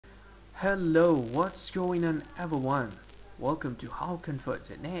Hello, what's going on everyone? Welcome to How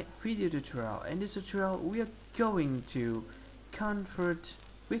Convert.net video tutorial. In this tutorial we are going to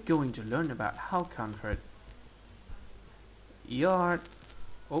learn about how convert yard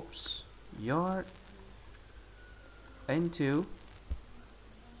yard into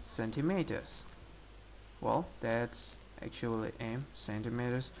centimeters. Well, that's actually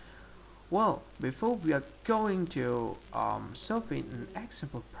centimeters. Well, before we are going to solving an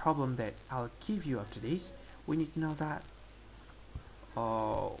example problem that I'll give you after this, we need to know that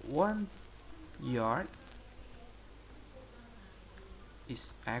 1 yard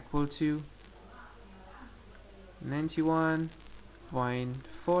is equal to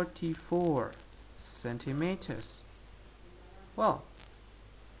 91.44 centimeters.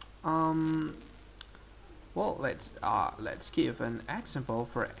 Well, let's give an example.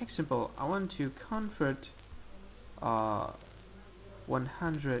 For example, I want to convert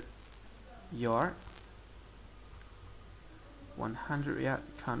 100 yard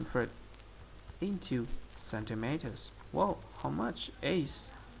convert into centimeters. Well, how much is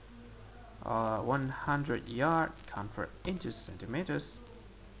 100 yard convert into centimeters?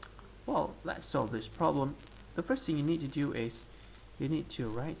 Well, let's solve this problem. The first thing you need to do is you need to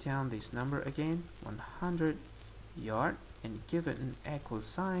write down this number again, 100 yard, and give it an equal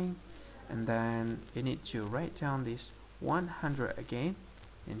sign, and then you need to write down this 100 again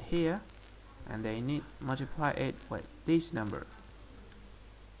in here, and then you need to multiply it with this number,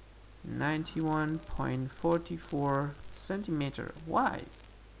 91.44 centimeter. Why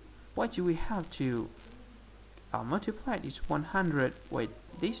do we have to multiply this 100 with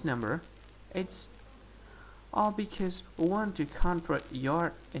this number? It's all because we want to convert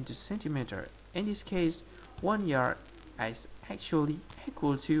yard into centimeter. In this case, 1 yard is actually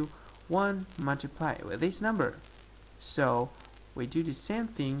equal to 1 multiplied with this number. So we do the same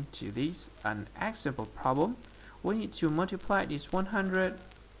thing to this an example problem. We need to multiply this 100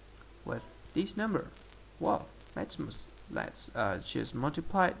 with this number. Well, let's just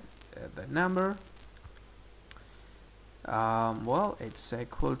multiply the number. Well, it's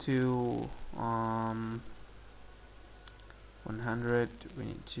equal to 100.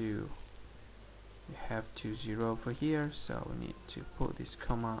 We have 20 over here, so we need to put this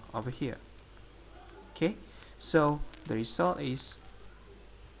comma over here. Okay, so the result is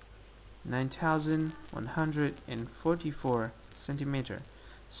 9144 centimeter.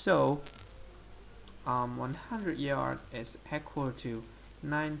 So 100 yard is equal to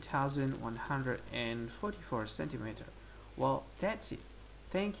 9144 centimeter. Well, that's it.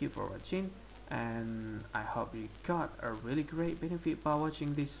 Thank you for watching, and I hope you got a really great benefit by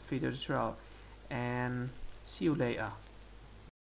watching this video tutorial, and see you later.